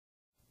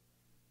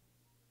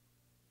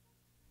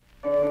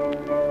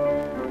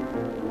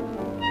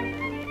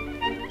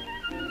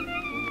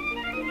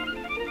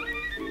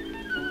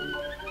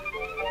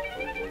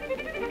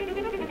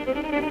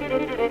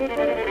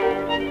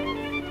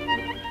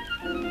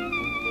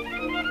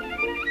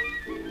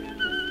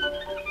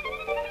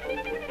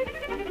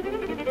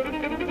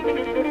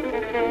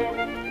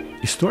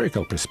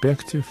historical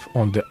perspective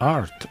on the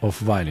art of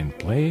violin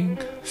playing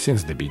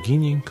since the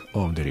beginning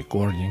of the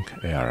recording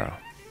era.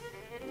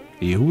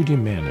 Yehudi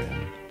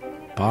Menuhin,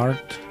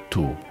 Part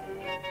 2.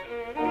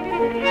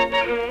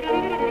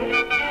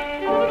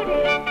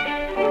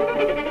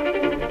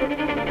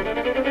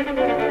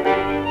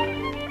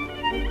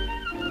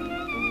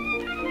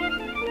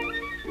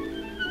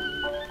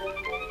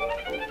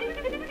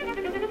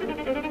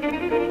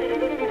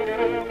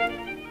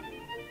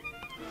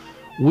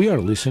 We are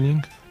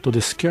listening to the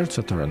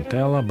Scherzo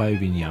Tarantella by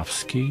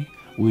Wieniawski,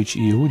 which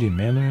Yehudi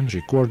Menuhin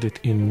recorded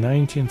in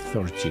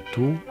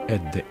 1932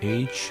 at the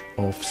age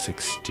of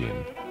 16.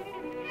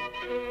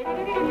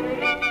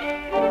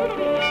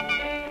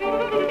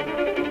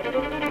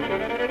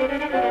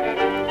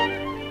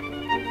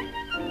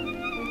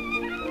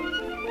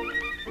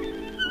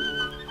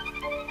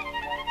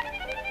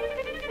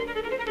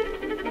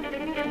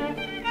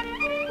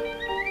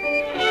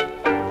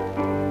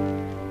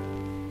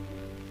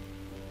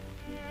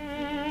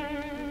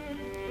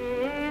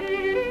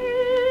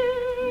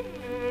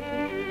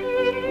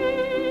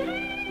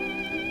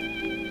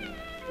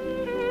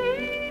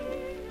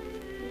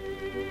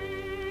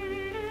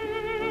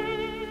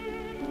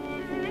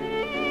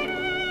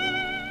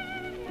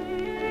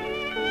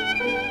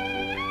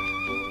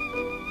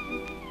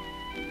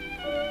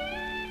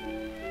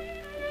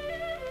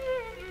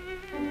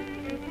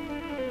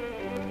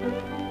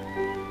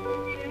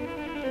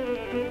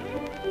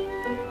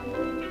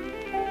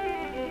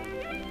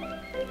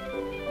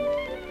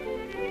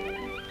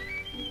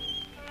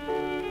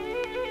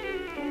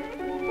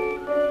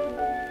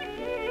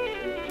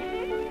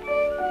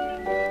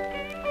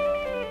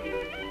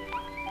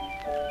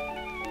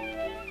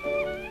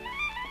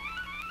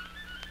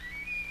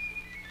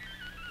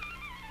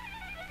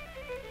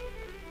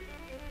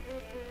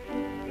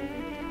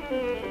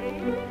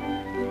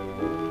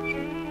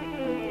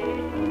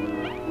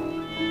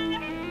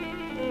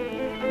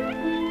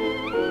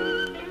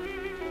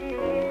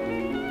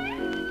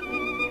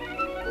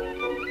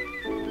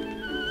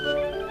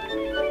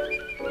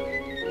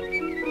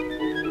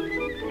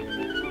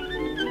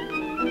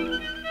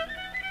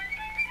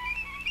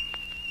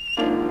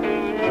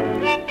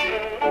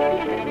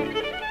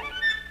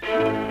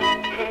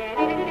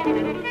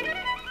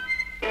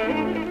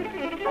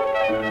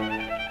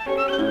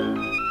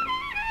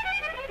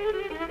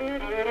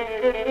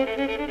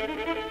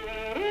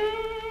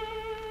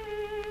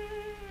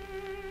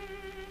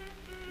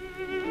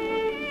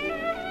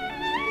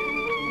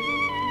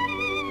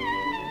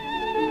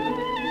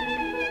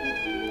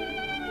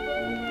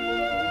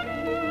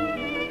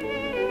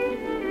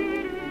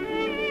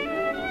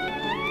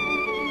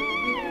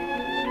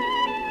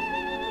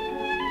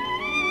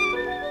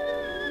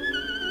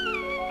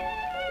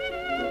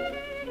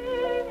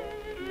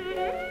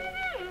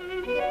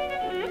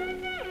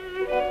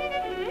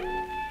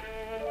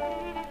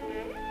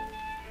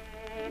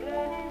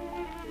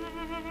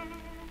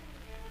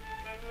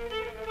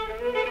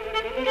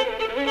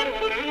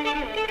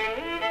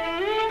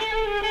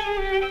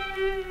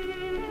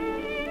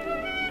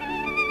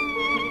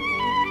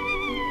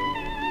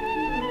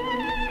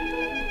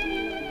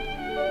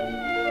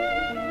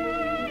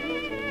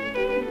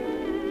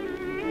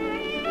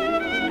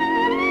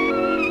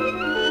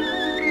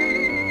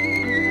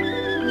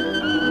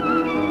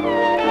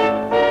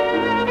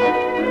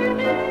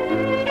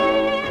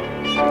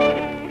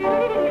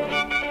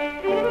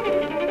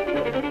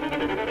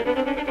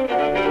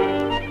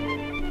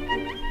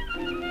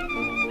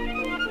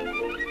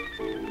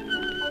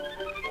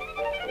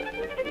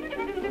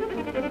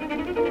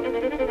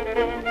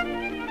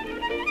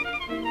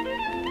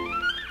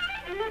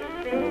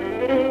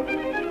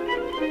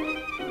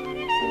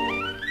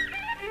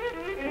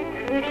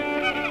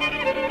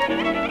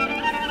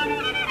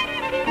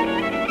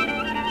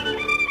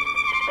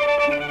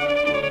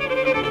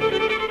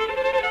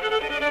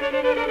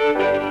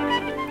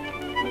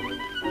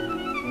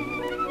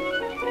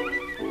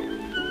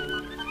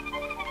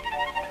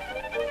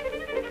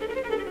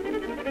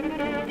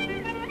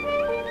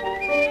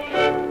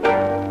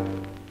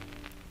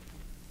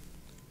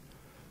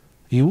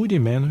 Yehudi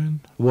Menuhin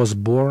was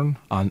born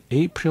on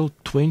April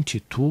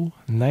 22,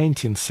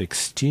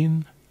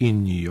 1916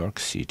 in New York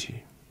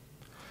City.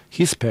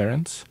 His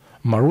parents,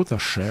 Maruta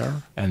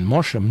Sher and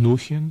Moshe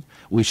Menuhin,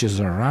 which is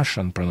a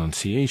Russian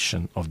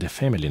pronunciation of the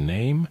family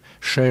name,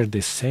 share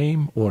the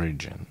same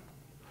origin.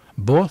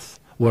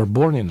 Both were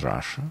born in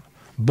Russia,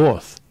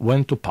 both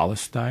went to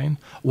Palestine,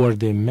 where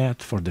they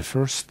met for the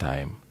first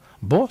time.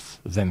 Both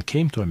then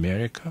came to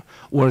America,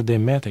 where they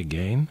met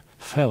again,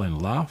 fell in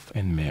love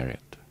and married.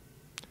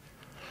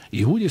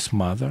 Yehudi's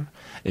mother,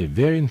 a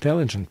very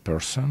intelligent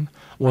person,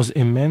 was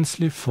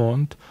immensely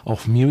fond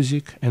of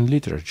music and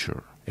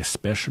literature,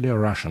 especially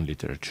Russian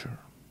literature.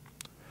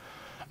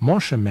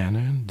 Moshe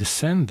Menuhin,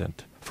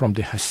 descended from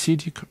the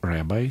Hasidic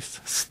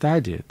rabbis,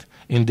 studied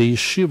in the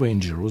yeshiva in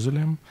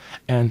Jerusalem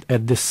and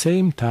at the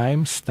same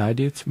time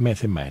studied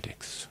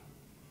mathematics.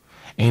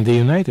 In the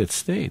United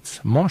States,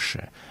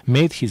 Moshe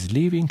made his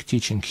living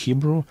teaching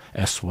Hebrew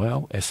as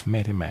well as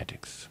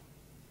mathematics.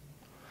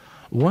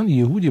 When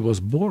Yehudi was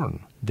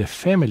born, the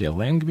family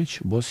language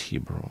was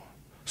Hebrew.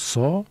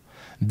 So,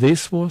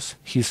 this was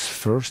his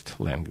first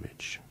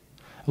language.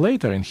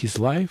 Later in his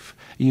life,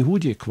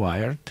 Yehudi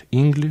acquired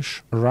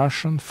English,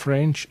 Russian,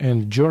 French,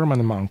 and German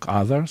among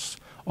others,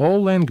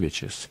 all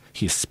languages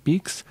he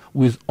speaks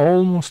with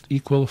almost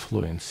equal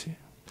fluency.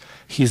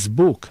 His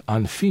book,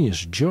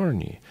 Unfinished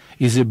Journey,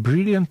 is a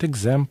brilliant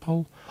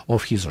example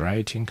of his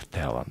writing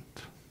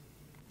talent.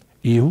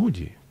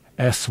 Yehudi,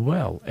 as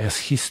well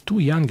as his two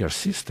younger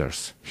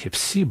sisters,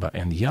 Hepzibah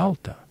and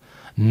Yalta,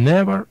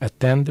 never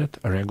attended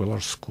regular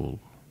school.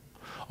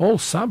 All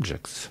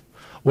subjects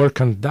were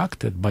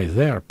conducted by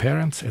their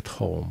parents at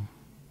home.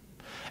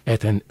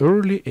 At an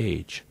early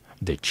age,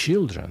 the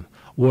children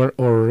were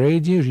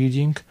already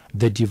reading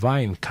the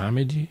Divine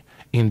Comedy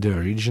in the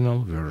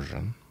original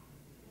version.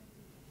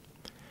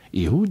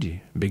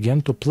 Yehudi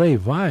began to play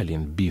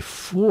violin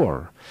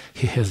before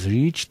he has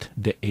reached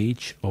the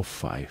age of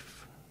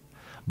 5.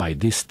 By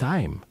this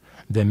time,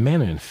 the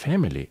Menuhin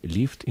family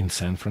lived in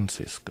San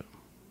Francisco.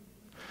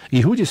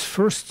 Yehudi's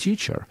first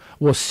teacher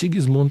was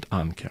Sigismund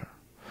Anker,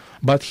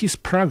 but his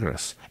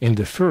progress in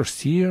the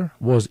first year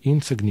was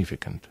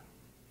insignificant.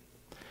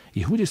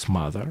 Yehudi's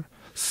mother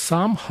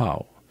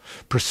somehow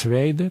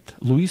persuaded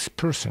Louis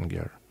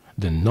Persinger,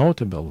 the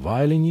notable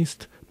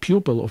violinist,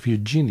 pupil of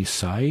Eugene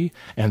Isai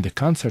and the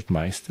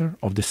concertmeister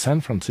of the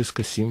San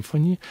Francisco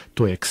Symphony,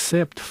 to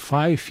accept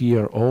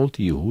 5-year-old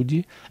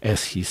Yehudi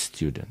as his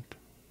student.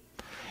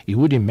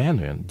 Yehudi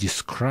Menuhin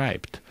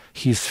described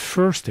his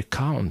first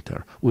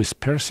encounter with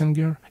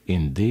Persinger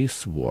in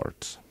these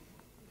words: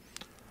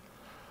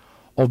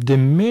 "Of the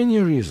many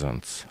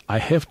reasons I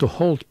have to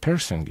hold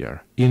Persinger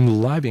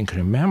in loving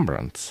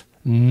remembrance,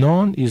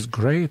 none is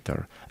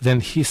greater than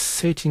his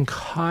setting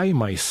high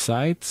my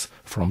sights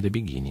from the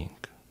beginning.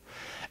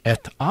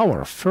 At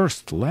our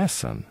first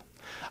lesson,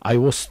 I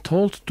was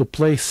told to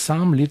play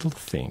some little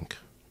thing,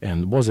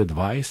 and was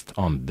advised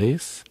on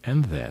this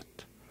and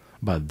that,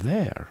 but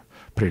there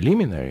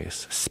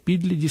preliminaries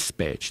speedily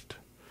dispatched.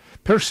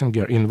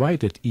 Persinger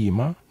invited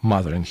Ima,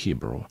 mother in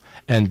Hebrew,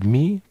 and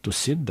me to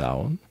sit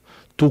down,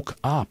 took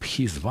up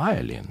his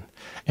violin,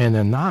 and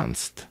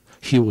announced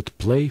he would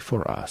play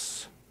for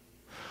us.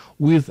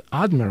 With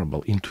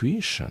admirable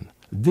intuition,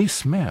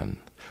 this man,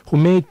 who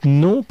made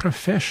no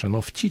profession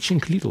of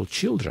teaching little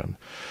children,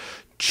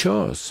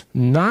 chose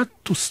not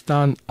to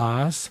stun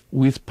us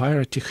with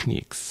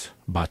pyrotechnics,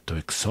 but to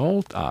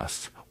exalt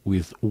us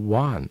with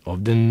one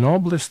of the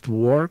noblest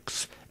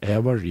works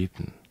ever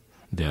written,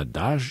 the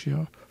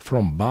Adagio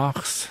from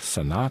Bach's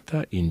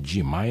Sonata in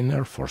G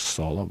minor for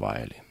solo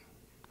violin.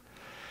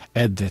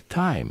 At the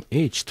time,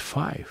 aged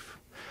 5,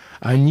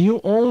 I knew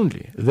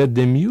only that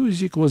the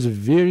music was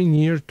very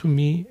near to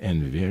me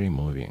and very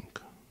moving.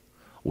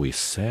 We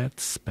sat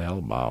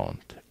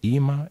spellbound,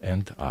 Ima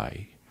and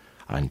I,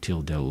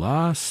 until the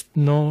last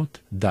note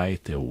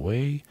died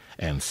away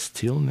and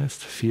stillness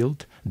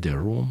filled the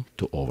room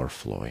to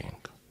overflowing.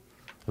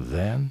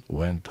 Then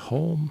went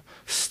home,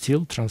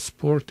 still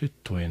transported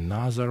to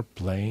another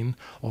plane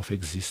of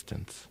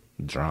existence,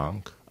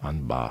 drunk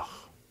on Bach.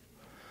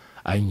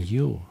 I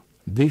knew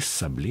this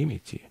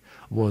sublimity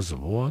was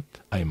what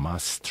I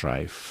must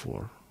strive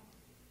for."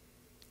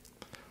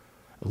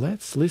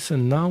 Let's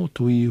listen now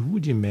to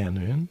Yehudi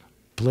Menuhin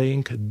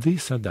playing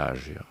this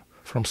Adagio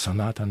from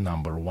Sonata No.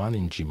 1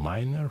 in G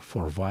minor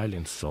for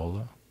violin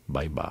solo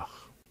by Bach.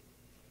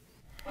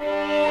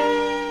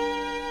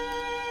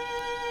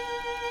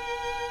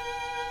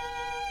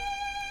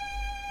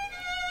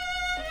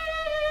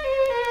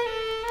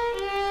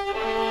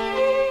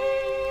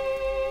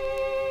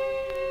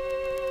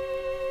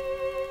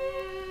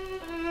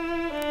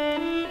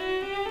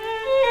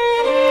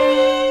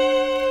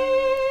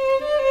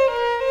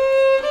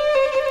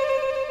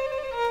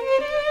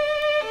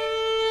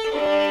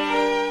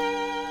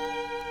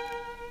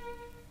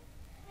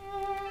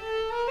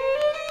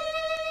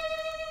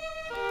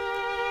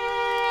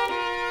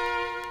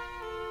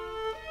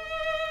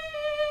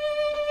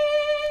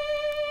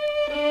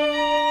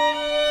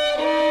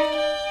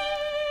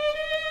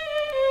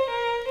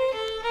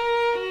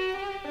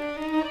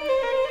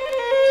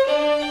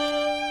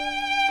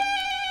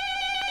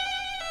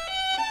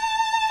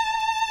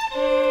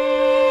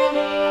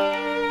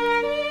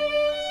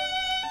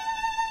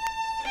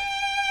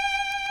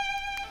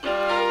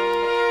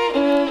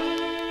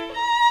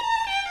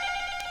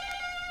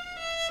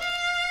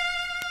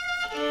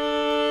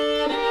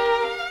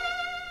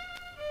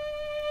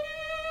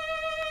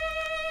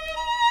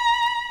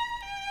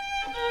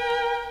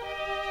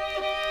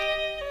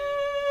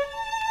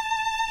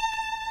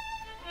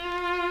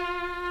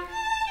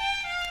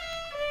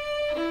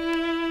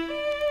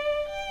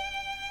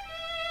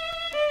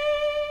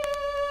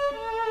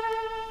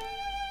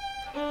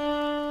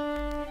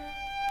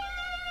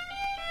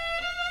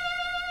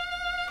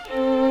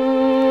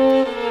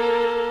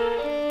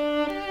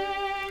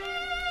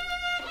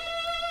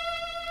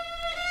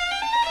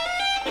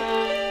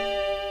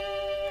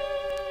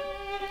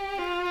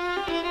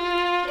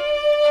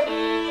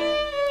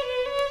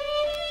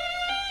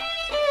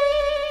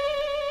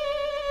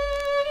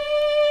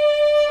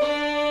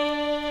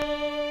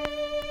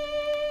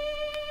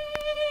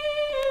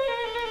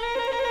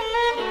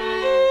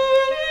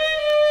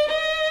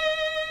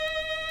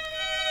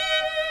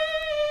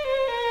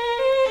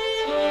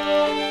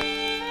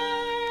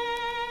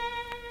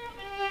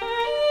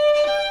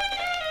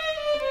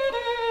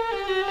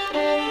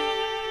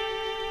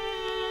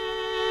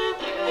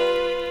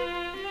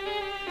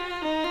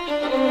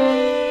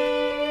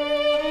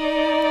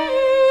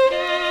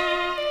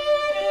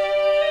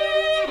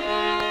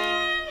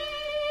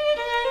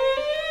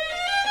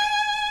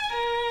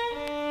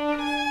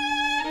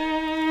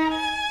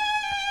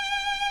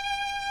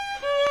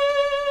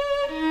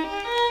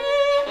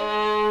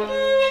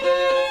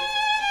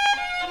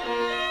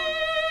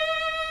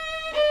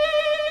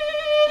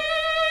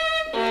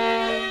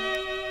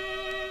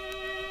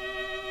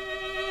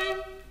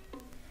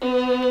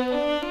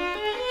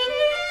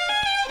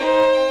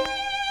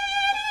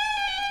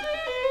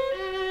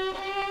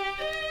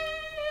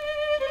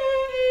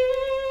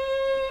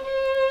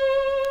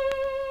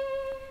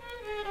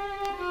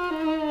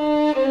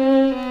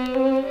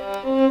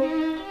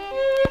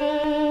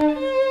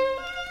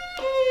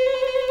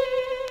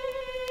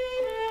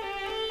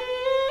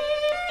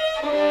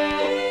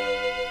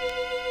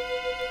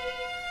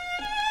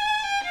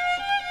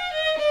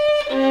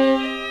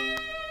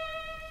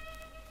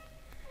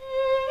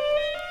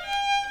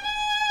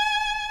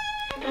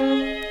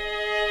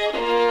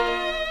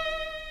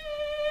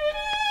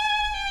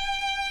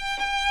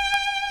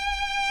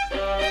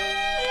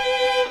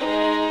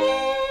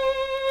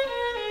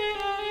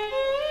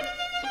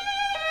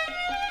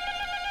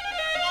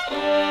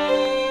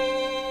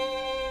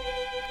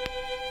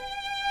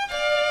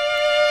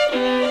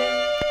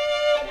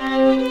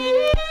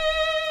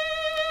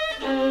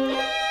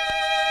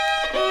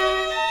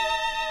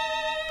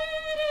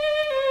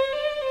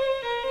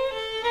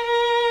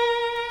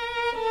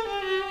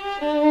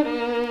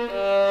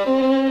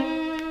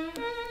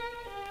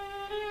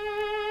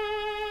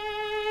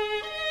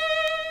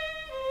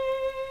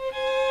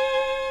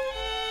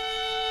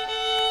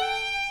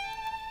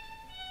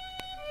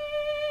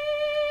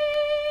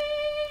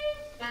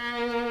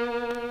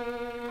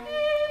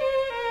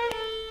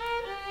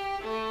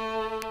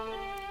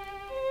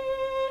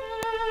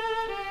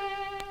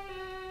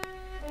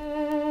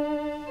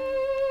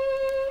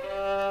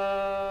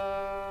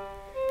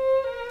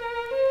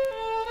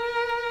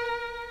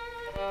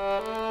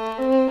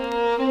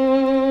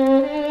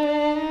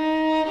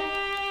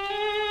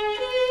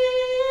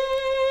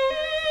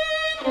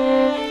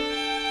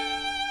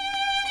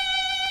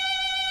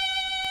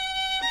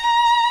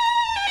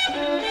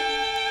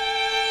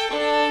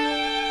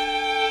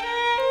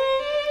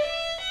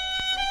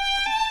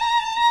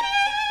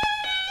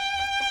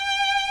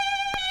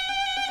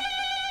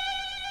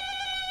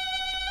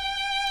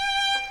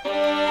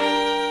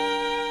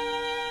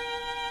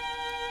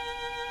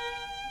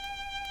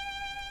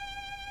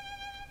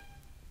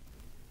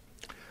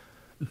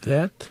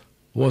 That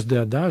was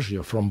the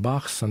Adagio from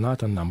Bach's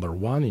Sonata No.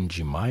 1 in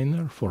G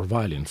minor for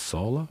violin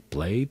solo,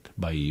 played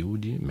by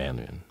Yehudi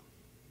Menuhin.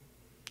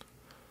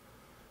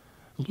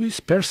 Louis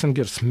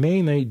Persinger's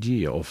main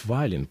idea of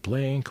violin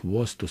playing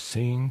was to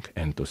sing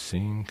and to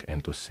sing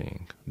and to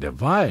sing. The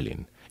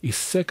violin is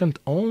second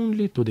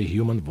only to the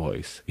human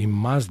voice. It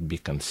must be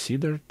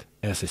considered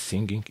as a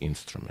singing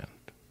instrument.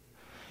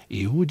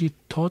 Yehudi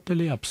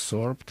totally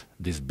absorbed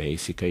this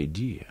basic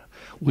idea,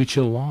 which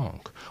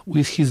along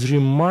with his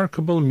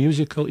remarkable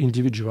musical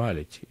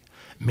individuality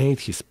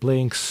made his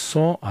playing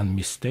so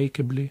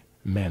unmistakably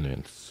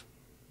Menuhin's.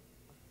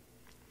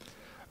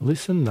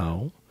 Listen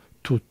now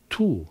to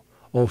two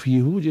of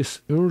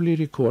Yehudi's early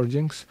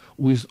recordings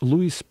with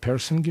Louis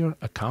Persinger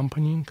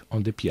accompanying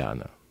on the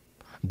piano.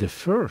 The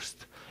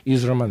first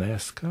is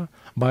Romanesca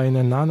by an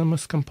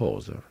anonymous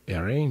composer,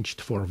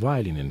 arranged for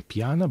violin and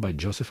piano by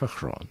Joseph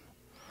Achron.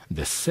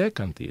 The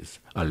second is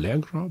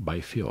Allegro by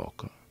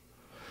Fiocco.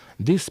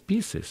 These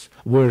pieces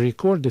were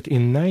recorded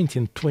in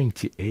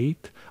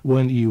 1928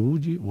 when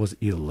Yehudi was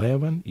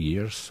 11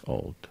 years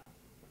old.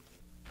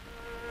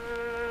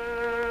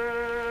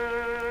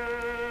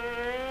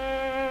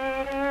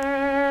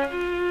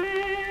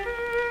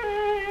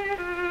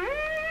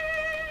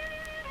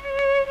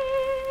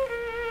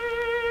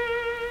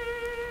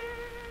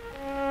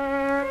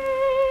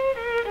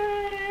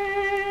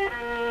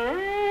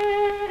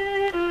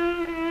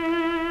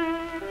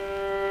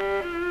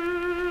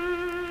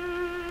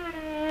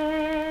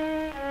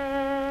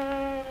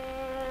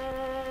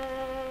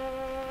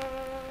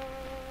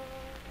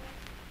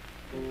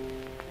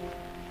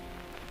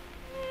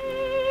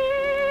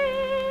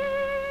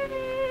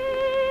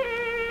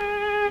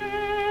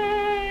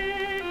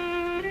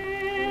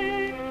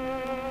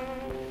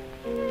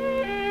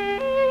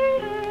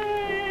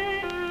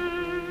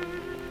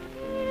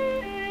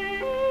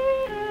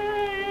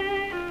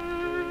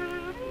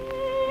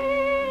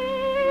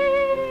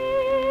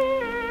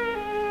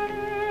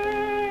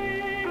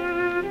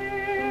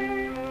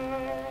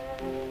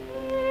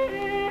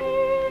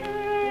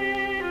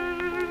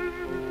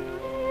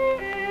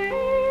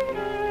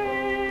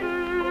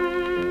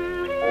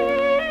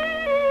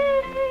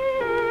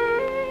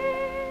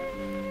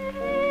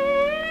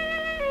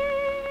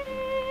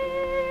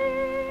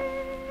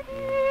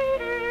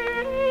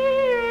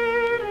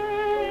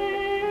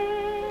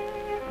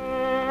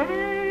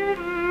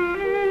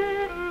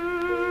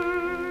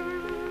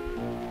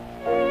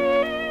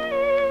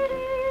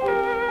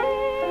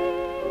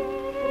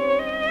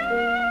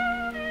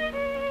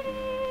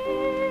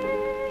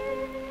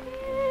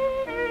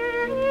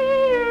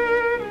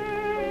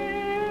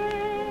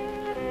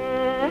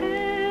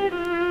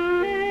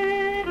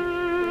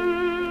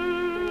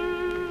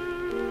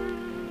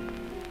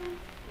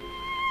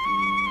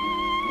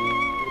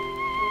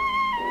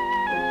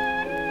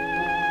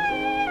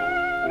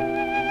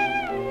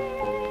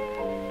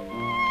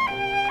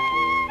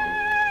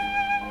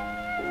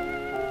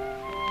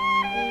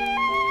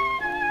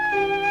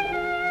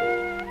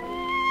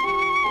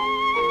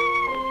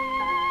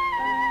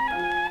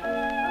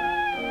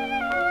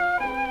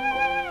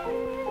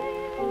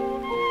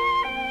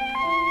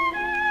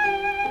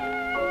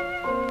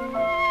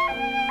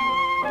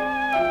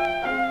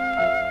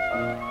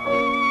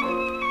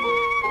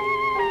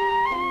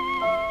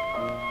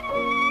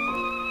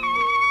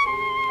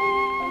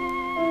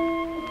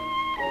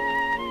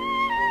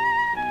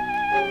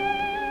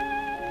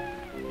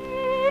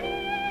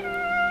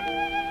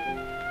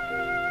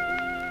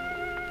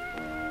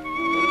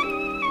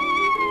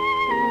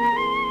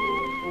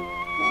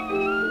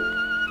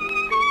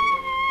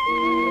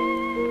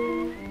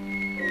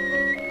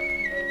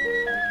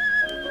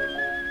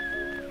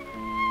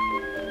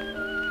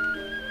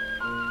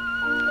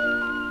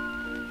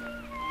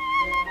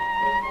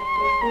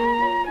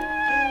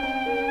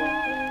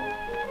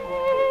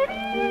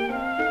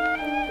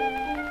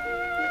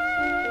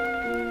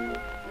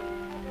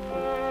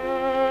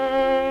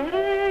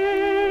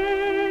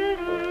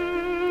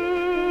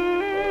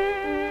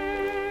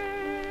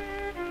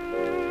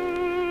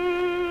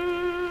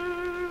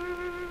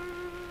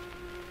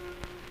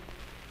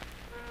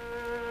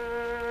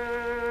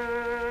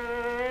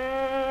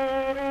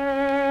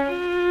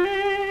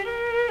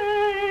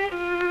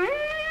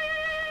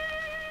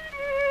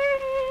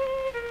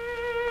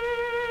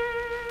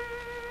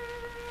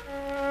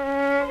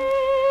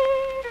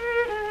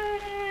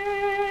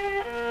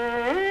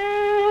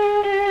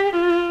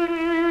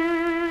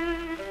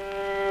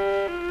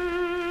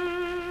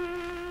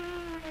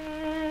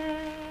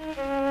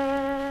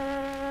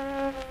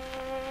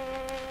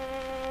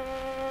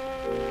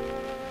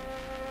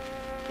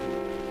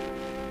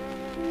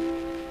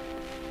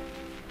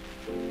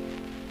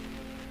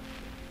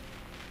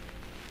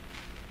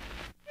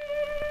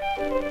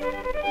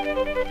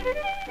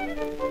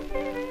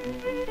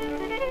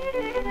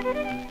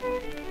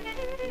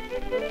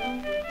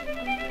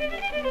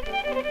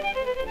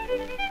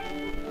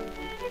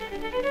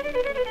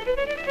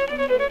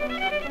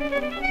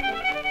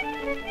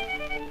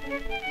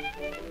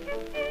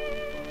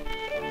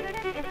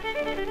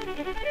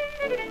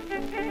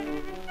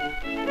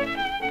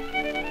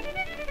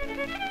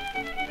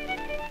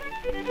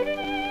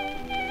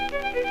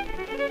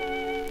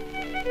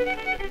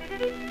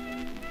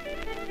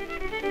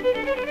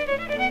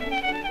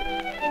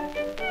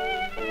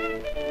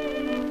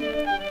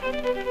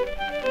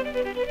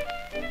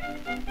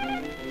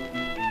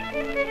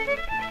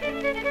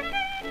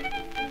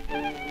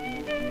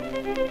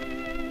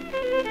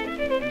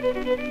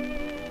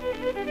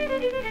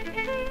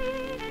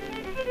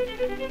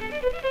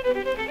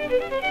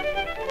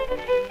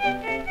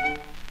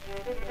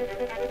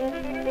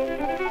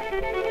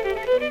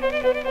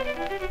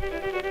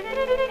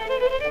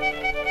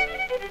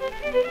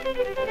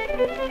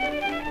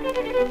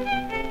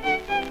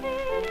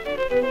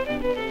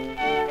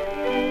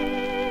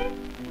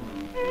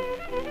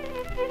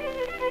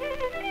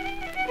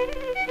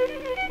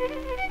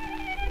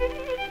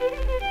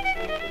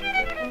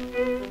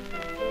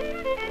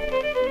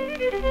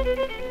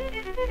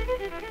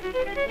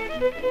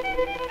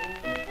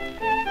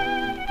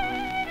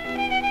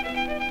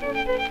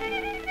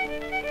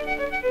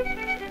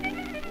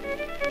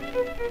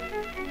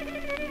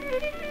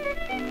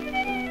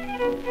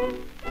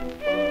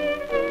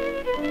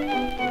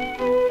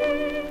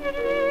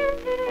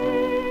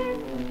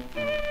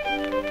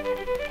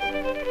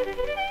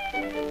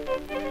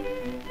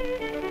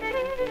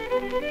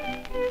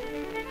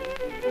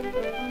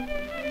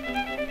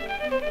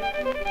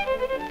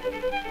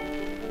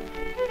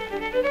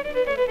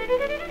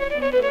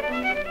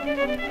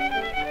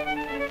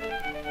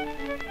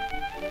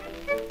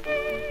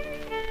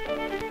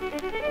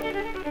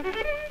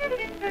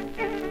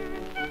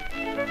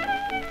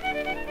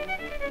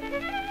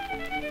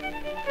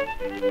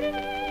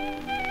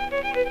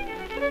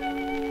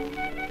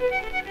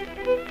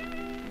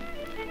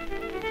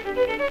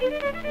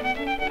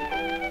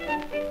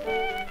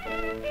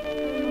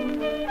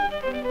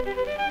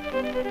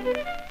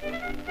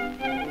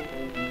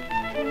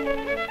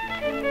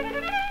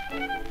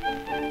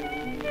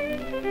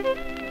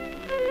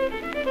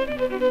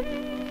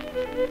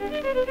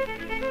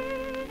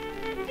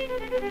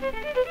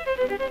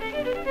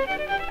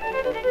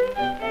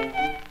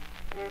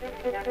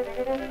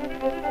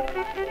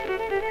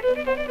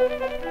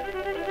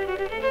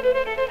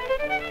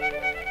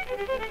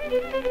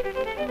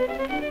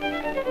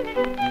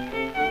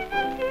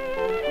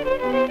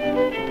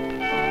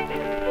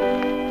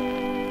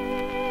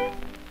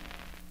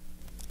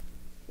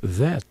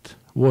 That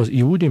was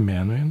Yehudi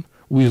Menuhin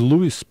with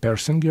Louis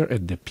Persinger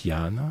at the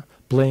piano,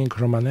 playing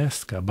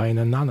Romanesca by an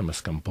anonymous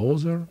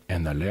composer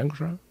and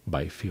Allegro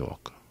by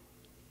Fiocco.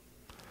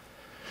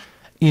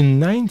 In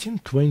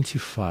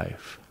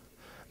 1925,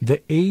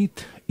 the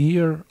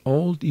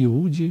 8-year-old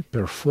Yehudi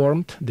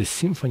performed the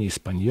Symphony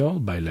Espagnole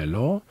by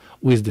Lello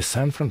with the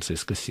San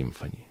Francisco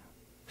Symphony.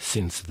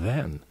 Since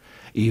then,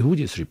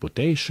 Yehudi's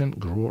reputation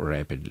grew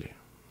rapidly.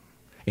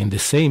 In the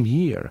same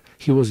year,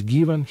 he was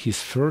given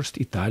his first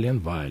Italian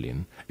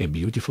violin, a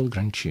beautiful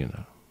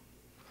Grancino.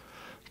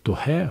 To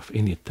have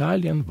an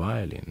Italian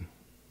violin,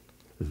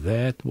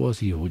 that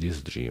was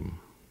Yehudi's dream.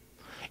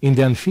 In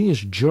the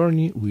Unfinished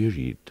Journey we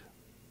read,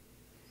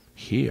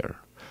 "Here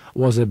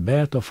was a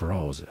bed of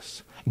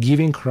roses,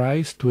 giving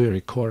rise to a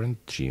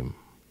recurrent dream.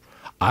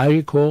 I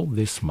recall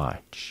this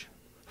much.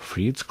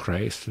 Fritz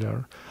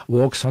Kreisler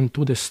walks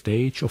onto the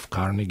stage of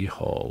Carnegie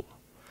Hall.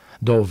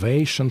 The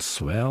ovation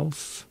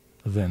swells,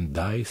 then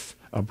dies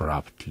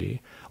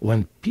abruptly,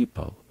 when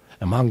people,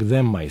 among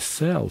them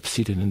myself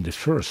seated in the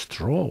first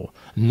row,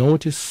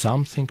 notice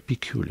something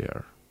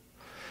peculiar.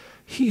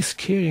 He is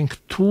carrying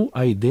two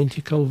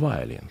identical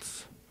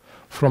violins.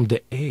 From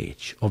the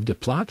edge of the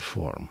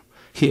platform,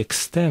 he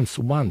extends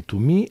one to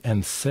me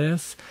and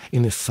says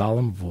in a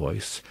solemn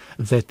voice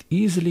that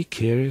easily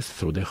carries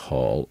through the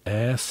hall,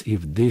 as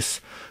if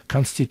this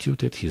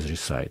constituted his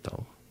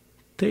recital,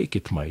 'Take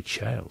it, my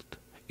child,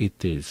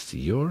 it is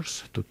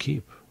yours to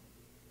keep.'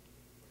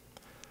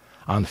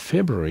 On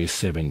February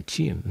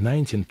 17,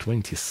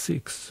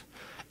 1926,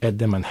 at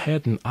the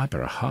Manhattan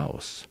Opera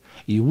House,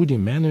 Yehudi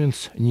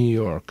Menuhin's New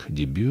York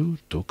debut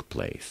took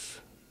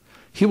place.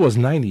 He was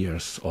 9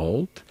 years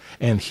old,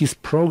 and his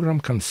program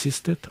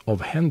consisted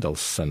of Handel's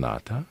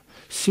Sonata,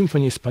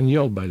 Symphony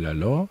Espagnole by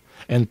Lello,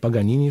 and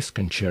Paganini's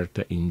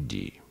Concerto in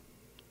D.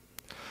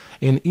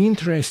 An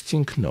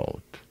interesting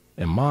note,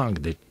 among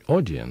the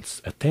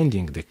audience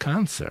attending the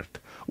concert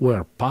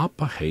were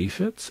Papa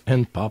Heifetz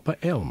and Papa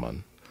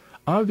Elman,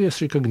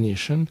 obvious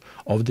recognition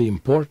of the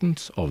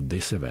importance of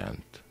this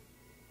event.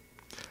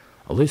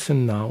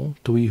 Listen now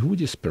to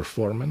Yehudi's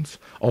performance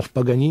of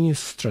Paganini's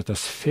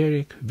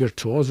stratospheric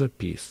virtuoso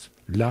piece,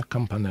 La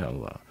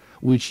Campanella,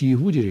 which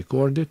Yehudi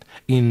recorded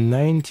in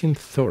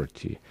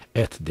 1930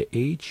 at the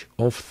age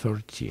of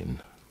 13.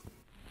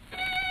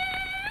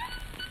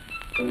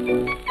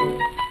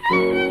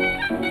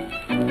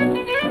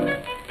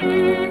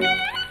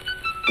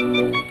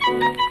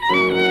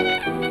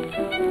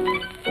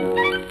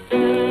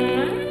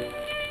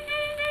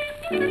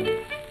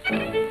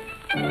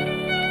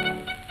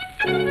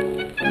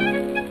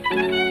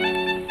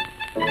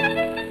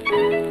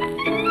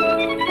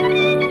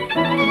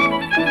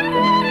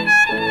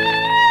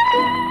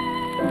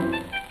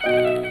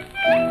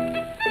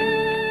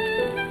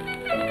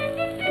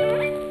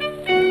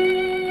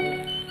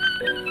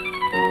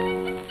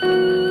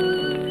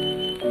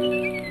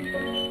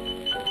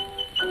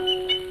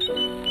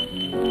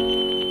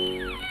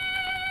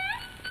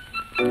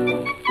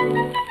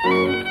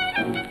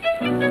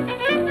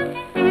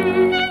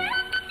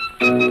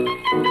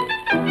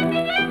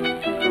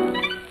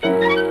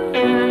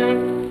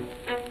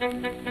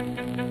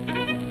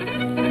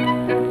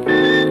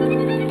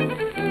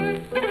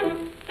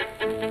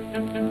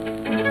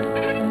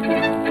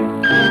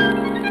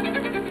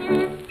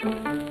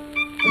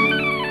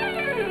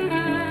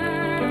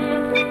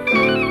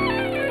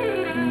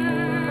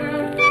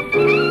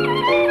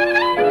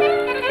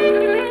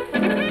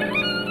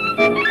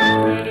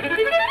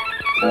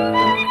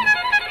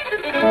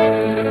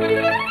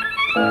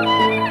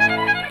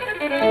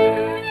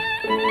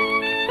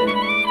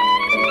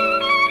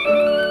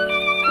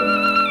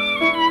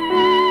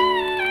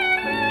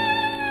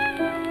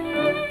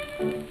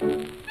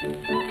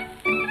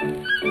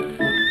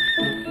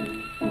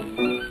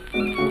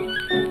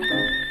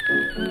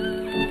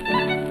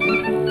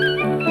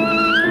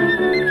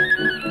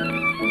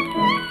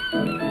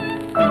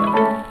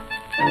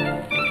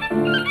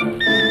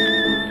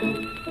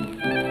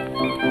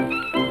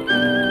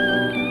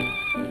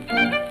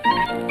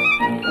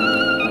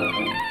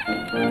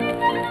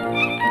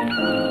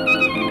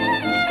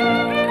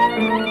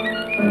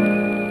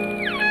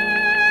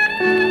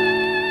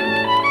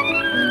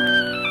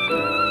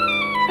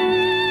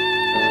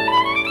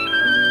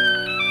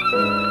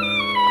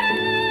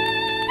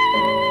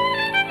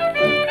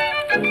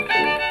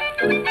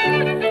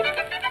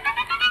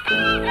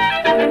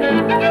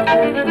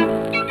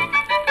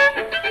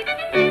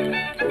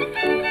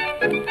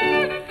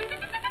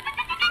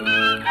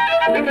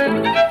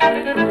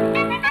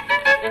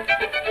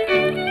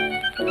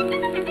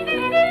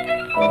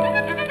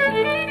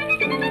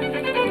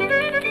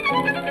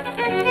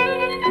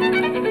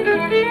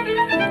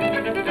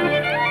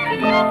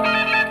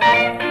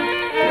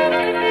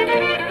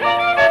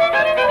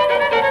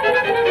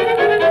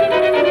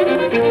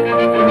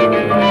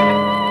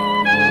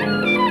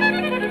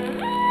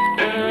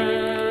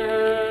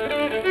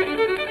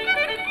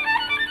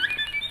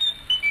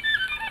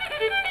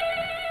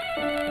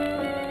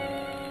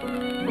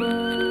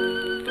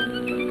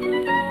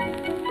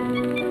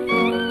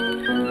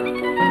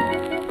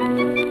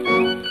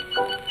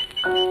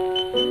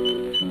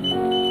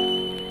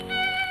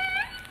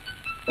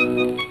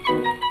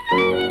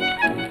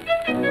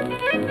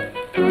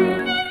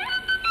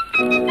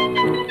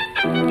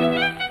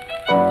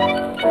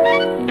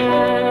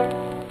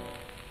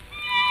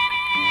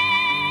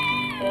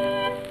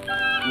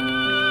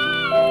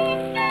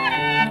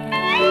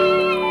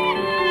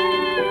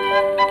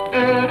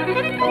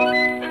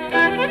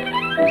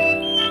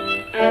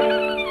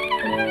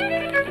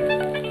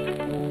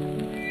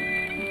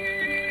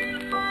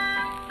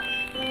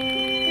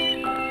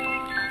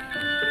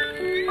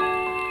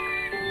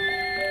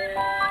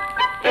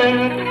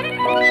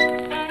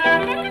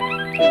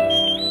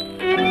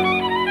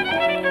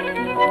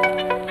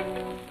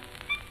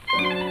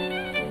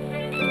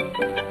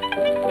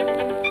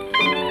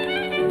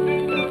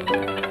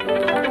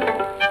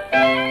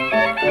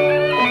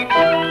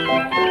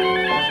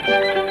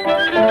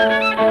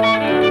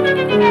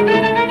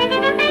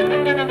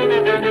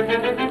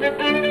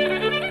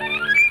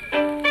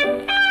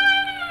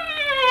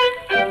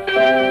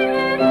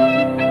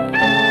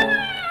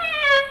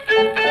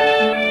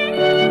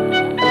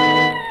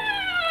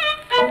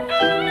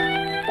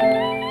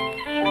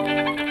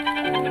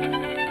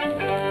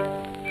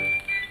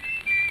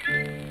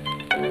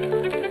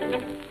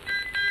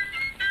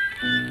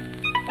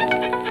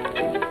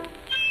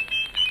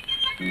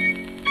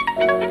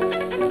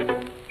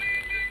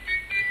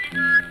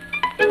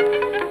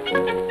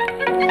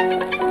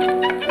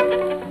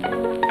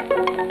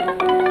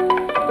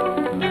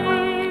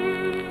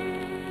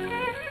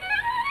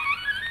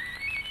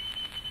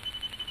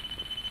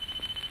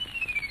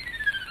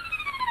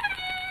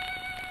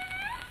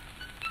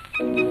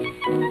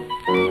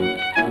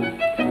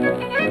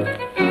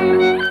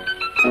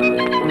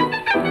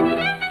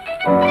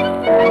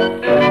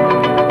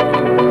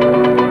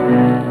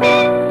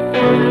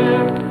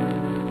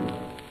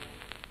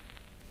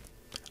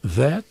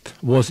 That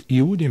was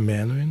Yehudi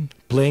Menuhin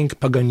playing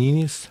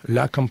Paganini's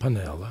La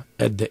Campanella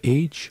at the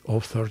age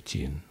of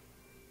 13.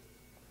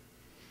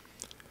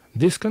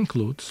 This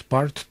concludes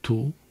part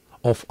 2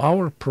 of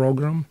our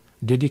program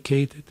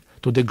dedicated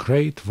to the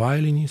great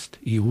violinist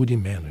Yehudi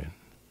Menuhin.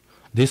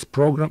 This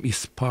program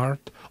is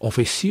part of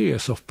a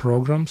series of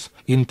programs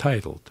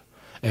entitled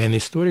An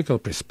Historical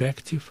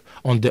Perspective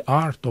on the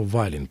Art of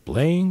Violin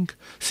Playing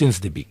since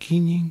the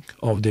Beginning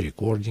of the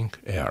Recording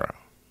Era.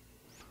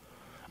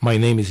 My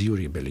name is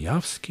Yuri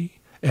Beliavsky,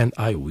 and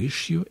I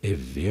wish you a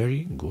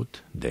very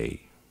good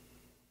day.